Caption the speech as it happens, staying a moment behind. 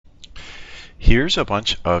Here's a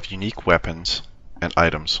bunch of unique weapons and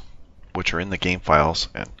items which are in the game files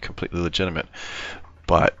and completely legitimate,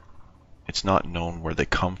 but it's not known where they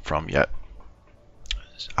come from yet.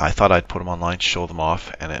 I thought I'd put them online, show them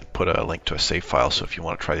off, and then put a link to a save file, so if you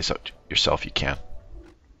want to try these out yourself, you can.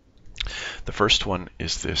 The first one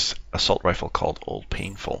is this assault rifle called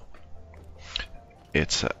Ol'Painful.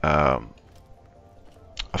 It's a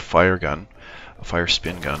fire gun, a fire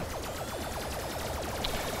spin gun,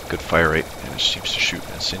 good fire rate, and it seems to shoot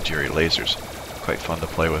incendiary lasers. Quite fun to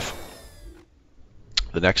play with.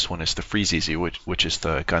 The next one is the Freeze Easy, which is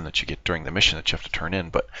the gun that you get during the mission that you have to turn in,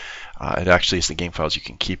 but it actually is the game files, you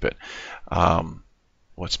can keep it.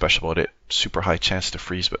 What's special about it? Super high chance to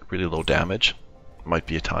freeze, but really low damage. Might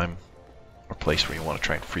be a time or place where you want to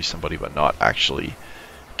try and freeze somebody, but not actually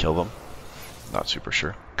kill them. Not super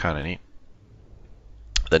sure. Kind of neat.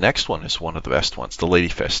 The next one is one of the best ones, the Lady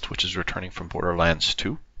Fist, which is returning from Borderlands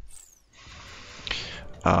 2.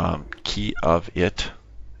 Key of it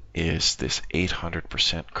is this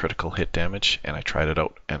 800% critical hit damage, and I tried it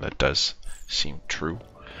out, and it does seem true.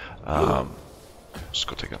 Just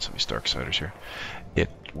go take on some of these Darksiders here. It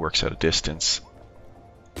works at a distance.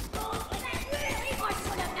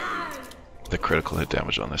 The critical hit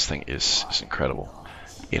damage on this thing is incredible.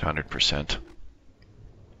 800%.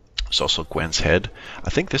 There's also Gwen's head. I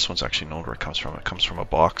think this one's actually known where it comes from. It comes from a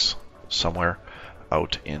box somewhere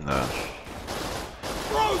out in the...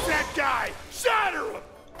 Close that guy! Shatter him!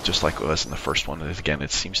 Just like it was in the first one. And again,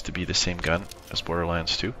 it seems to be the same gun as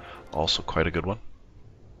Borderlands 2. Also quite a good one.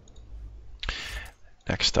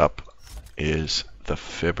 Next up is the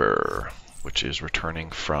Fibber, which is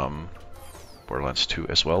returning from Borderlands 2,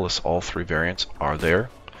 as well as all three variants are there.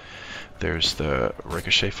 There's the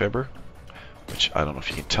Ricochet Fibber, which I don't know if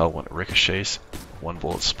you can tell, when it ricochets, one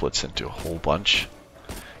bullet splits into a whole bunch.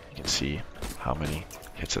 You can see how many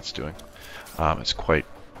hits that's doing. It's quite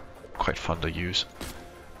fun to use.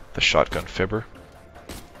 The Shotgun Fibber,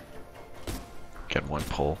 again, one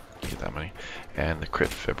pull, you get that many. And the Crit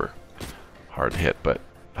Fibber, hard hit, but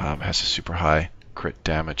has a super high crit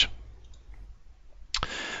damage.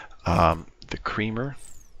 The Creamer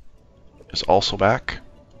is also back,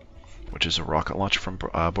 which is a rocket launcher from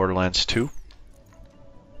Borderlands 2.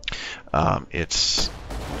 When you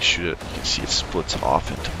shoot it, you can see it splits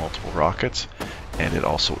off into multiple rockets, and it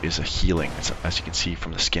also is a healing. As you can see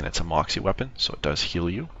from the skin, it's a Moxie weapon, so it does heal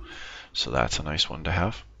you. So that's a nice one to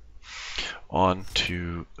have. On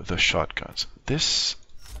to the shotguns. This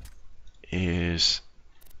is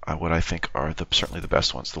what I think are certainly the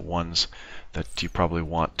best ones, the ones that you probably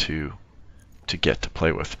want to get to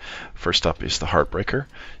play with. First up is the Heartbreaker.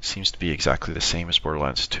 Seems to be exactly the same as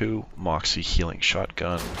Borderlands 2. Moxie healing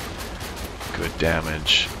shotgun, good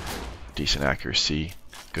damage, decent accuracy,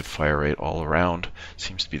 good fire rate all around.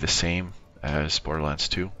 Seems to be the same as Borderlands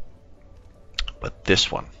 2. But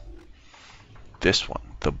this one,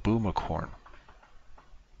 the Boomacorn.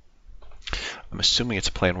 I'm assuming it's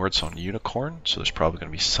a play on words on unicorn, so there's probably going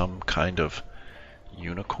to be some kind of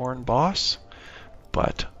unicorn boss.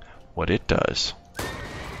 But what it does,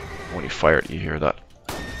 when you fire it, you hear that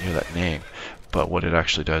name. But what it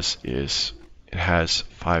actually does is it has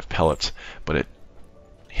 5 pellets, but it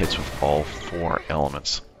hits with all 4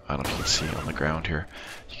 elements. I don't know if you can see on the ground here.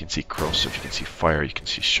 You can see corrosive, you can see fire, you can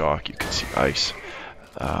see shock, you can see ice.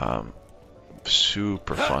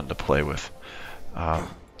 Super fun to play with.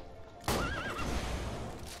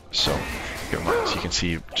 So you can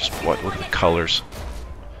see just look at the colors.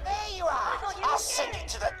 There you are. I'll send you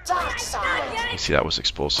to the dark side. You can see that was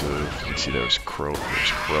explosive. You can see there's corrode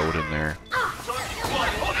in there.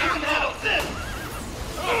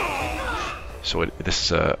 So this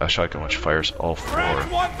is a shotgun which fires all 4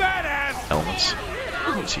 elements.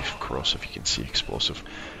 You can see corrosive, you can see explosive.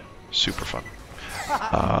 Super fun.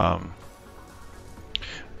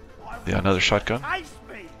 Another shotgun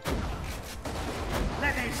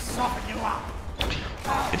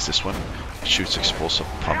is this one. It shoots explosive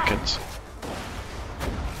pumpkins.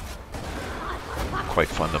 Quite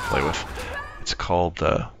fun to play with. It's called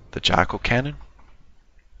the Jackal Cannon.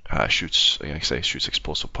 Shoots, like I say, shoots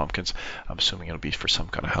explosive pumpkins. I'm assuming it'll be for some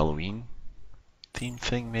kind of Halloween theme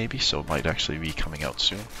thing, maybe. So it might actually be coming out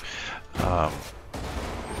soon. But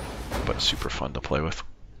super fun to play with.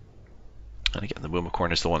 And again, the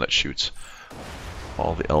Boomacorn is the one that shoots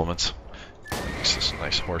all the elements. Makes this a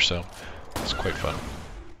nice horse out. It's quite fun.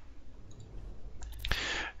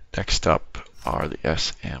 Next up are the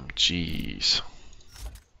SMGs.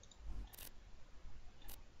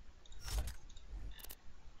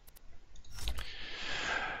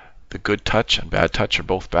 The Good Touch and Bad Touch are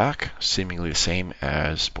both back, seemingly the same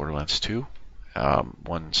as Borderlands 2.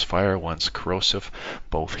 One's fire, one's corrosive.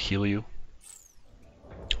 Both heal you.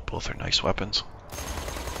 Both are nice weapons.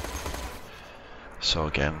 So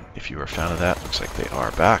again, if you were a fan of that, looks like they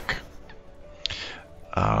are back.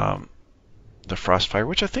 The Frostfire,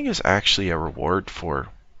 which I think is actually a reward for,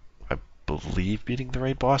 I believe, beating the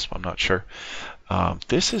raid boss, but I'm not sure.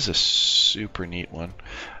 This is a super neat one.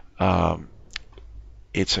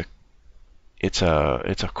 It's a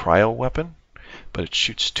cryo weapon, but it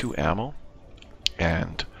shoots 2 ammo,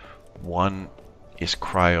 and one is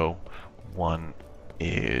cryo, one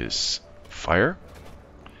is fire.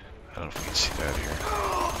 I don't know if we can see that here.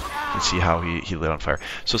 You can see how he lit on fire.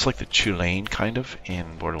 So it's like the Chere-Amie kind of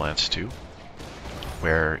in Borderlands 2,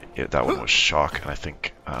 where that one was shock and I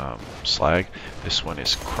think slag. This one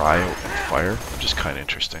is cryo and fire, which is kind of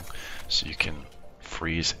interesting. So you can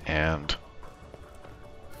freeze and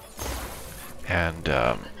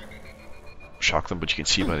shock them, but you can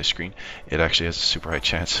see by the screen it actually has a super high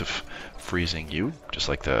chance of freezing you, just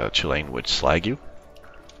like the Chere-Amie would slag you.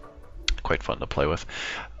 Quite fun to play with.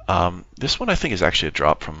 This one I think is actually a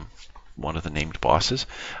drop from one of the named bosses,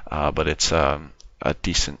 but it's a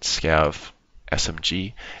decent scav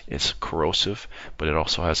SMG. It's corrosive, but it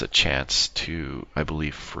also has a chance to, I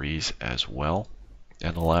believe, freeze as well.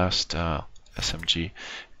 And the last SMG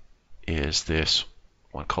is this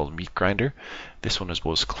one called Meat Grinder. This one is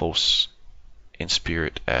about as close in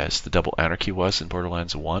spirit as the Double Anarchy was in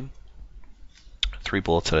Borderlands 1. 3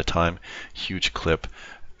 bullets at a time, huge clip,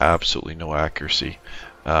 absolutely no accuracy.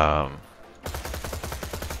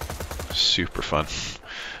 Super fun.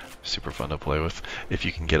 Super fun to play with if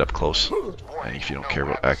you can get up close and if you don't care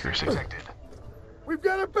about accuracy. We've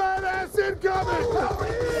got a badass incoming!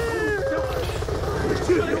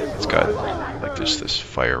 It's got like this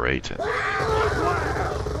fire rate and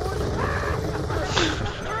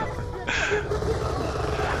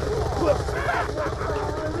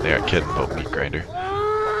they aren't kidding about Meat Grinder.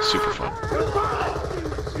 Super fun.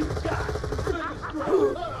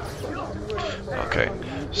 Okay,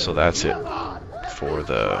 so that's it for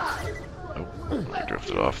the... Oh, I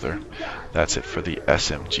drifted off there. That's it for the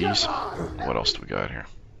SMGs. What else do we got here?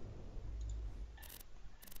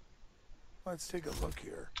 Let's take a look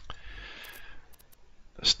here.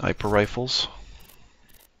 The sniper rifles.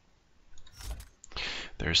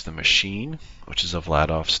 There's the machine, which is a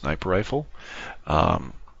Vladov sniper rifle.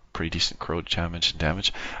 Pretty decent crow damage and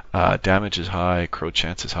damage. Damage is high, crow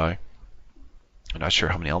chance is high. I'm not sure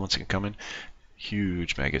how many elements can come in.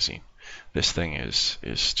 Huge magazine. This thing is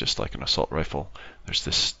just like an assault rifle. There's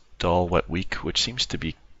this dull, wet, weak, which seems to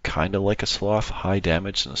be kind of like a sloth, high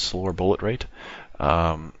damage and a slower bullet rate.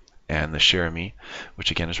 And the Chere-Amie,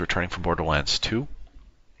 which again is returning from Borderlands 2.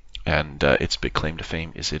 And its big claim to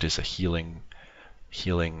fame is it is a healing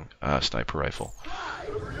sniper rifle.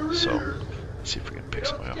 So let's see if we can pick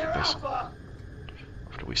somebody up with this.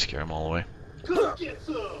 After we scare them all away.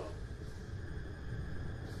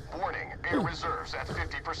 Warning, air reserves at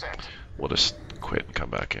 50%. We'll just quit and come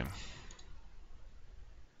back in.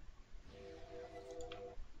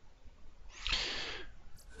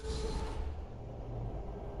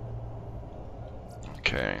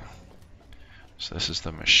 Okay. So this is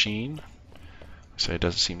the machine. So it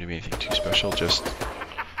doesn't seem to be anything too special, just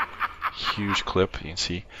huge clip. You can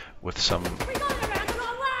see with some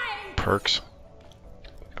perks.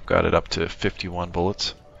 I've got it up to 51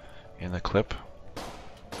 bullets in the clip.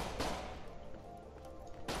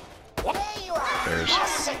 There's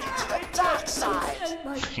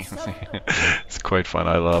it's quite fun.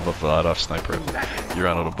 I love a Vladov sniper. You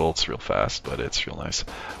run out of bullets real fast, but it's real nice.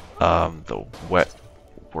 The wet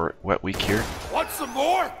weak here. Want some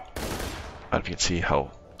more? I don't know if you can see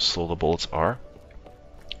how slow the bullets are.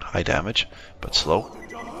 High damage, but slow.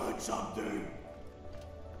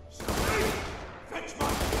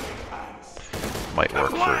 Might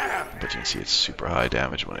work for, but you can see it's super high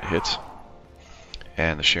damage when it hits.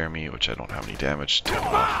 And the Chere-Amie, which I don't have any damage to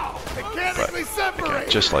off. But again,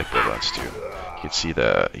 just like Borderlands 2, you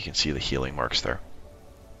can see the healing marks there.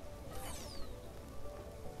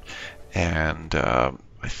 And I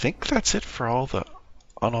think that's it for all the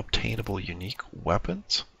unobtainable unique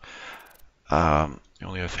weapons. The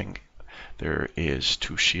only other thing, there is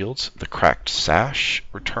 2 shields. The cracked sash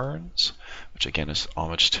returns, which again is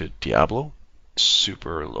homage to Diablo.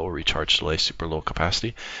 Super low recharge delay, super low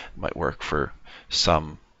capacity. Might work for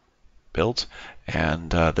some builds. And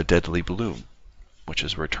the deadly balloon, which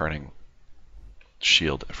is a returning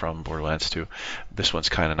shield from Borderlands 2. This one's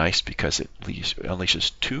kind of nice because it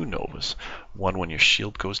unleashes 2 novas. One when your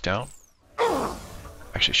shield goes down,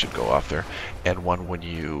 actually should go off there, and one when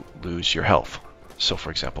you lose your health. So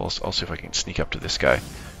for example, I'll see if I can sneak up to this guy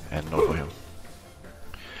and nova him.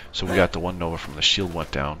 So we got the one Nova from the shield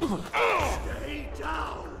went down.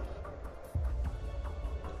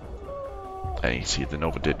 And you see the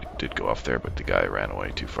Nova did go off there, but the guy ran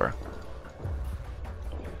away too far.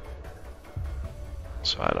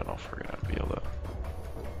 So I don't know if we're gonna be able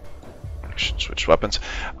to switch weapons.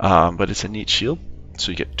 But it's a neat shield.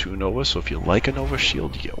 So you get 2 Novas. So if you like a Nova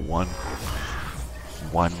shield, you get one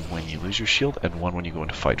when you lose your shield and one when you go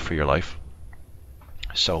into fight for your life.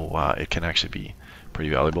 So it can actually be pretty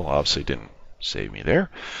valuable. Obviously, it didn't save me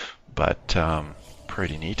there, but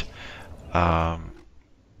pretty neat.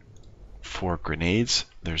 For grenades,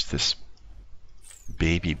 there's this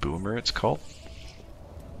Baby Boomer, it's called.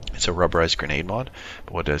 It's a rubberized grenade mod,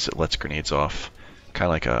 but what it does, it lets grenades off kind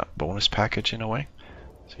of like a bonus package in a way.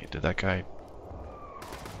 So you did that guy.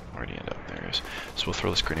 Where'd he end up? There he is. So we'll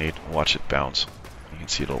throw this grenade and watch it bounce. You can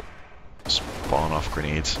see it'll spawn off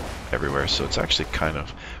grenades everywhere. So it's actually kind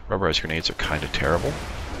of, rubberized grenades are kind of terrible.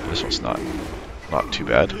 This one's not too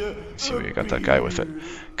bad. See where you got that guy with it.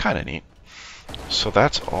 Kind of neat. So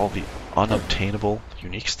that's all the unobtainable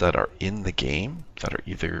uniques that are in the game, that are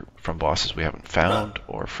either from bosses we haven't found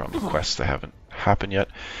or from quests that haven't happened yet.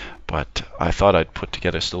 But I thought I'd put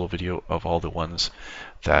together still a video of all the ones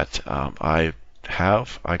that I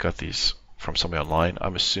have. I got these from somebody online.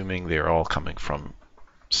 I'm assuming they're all coming from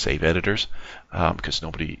save editors because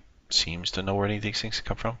nobody seems to know where any of these things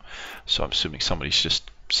come from. So I'm assuming somebody's just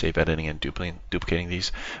save editing and duplicating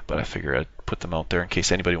these. But I figure I'd put them out there in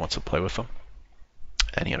case anybody wants to play with them.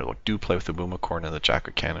 And do play with the Boomacorn and the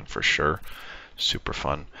Jacket Cannon for sure. Super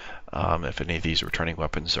fun. If any of these returning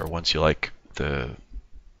weapons are ones you like, the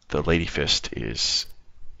Lady Fist is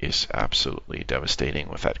absolutely devastating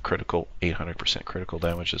with that critical 800% critical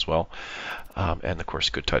damage as well. And of course,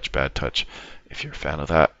 Good Touch, Bad Touch. If you're a fan of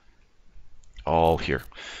that, all here.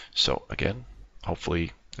 So again,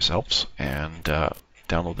 hopefully this helps, and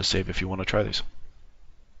download the save if you want to try these.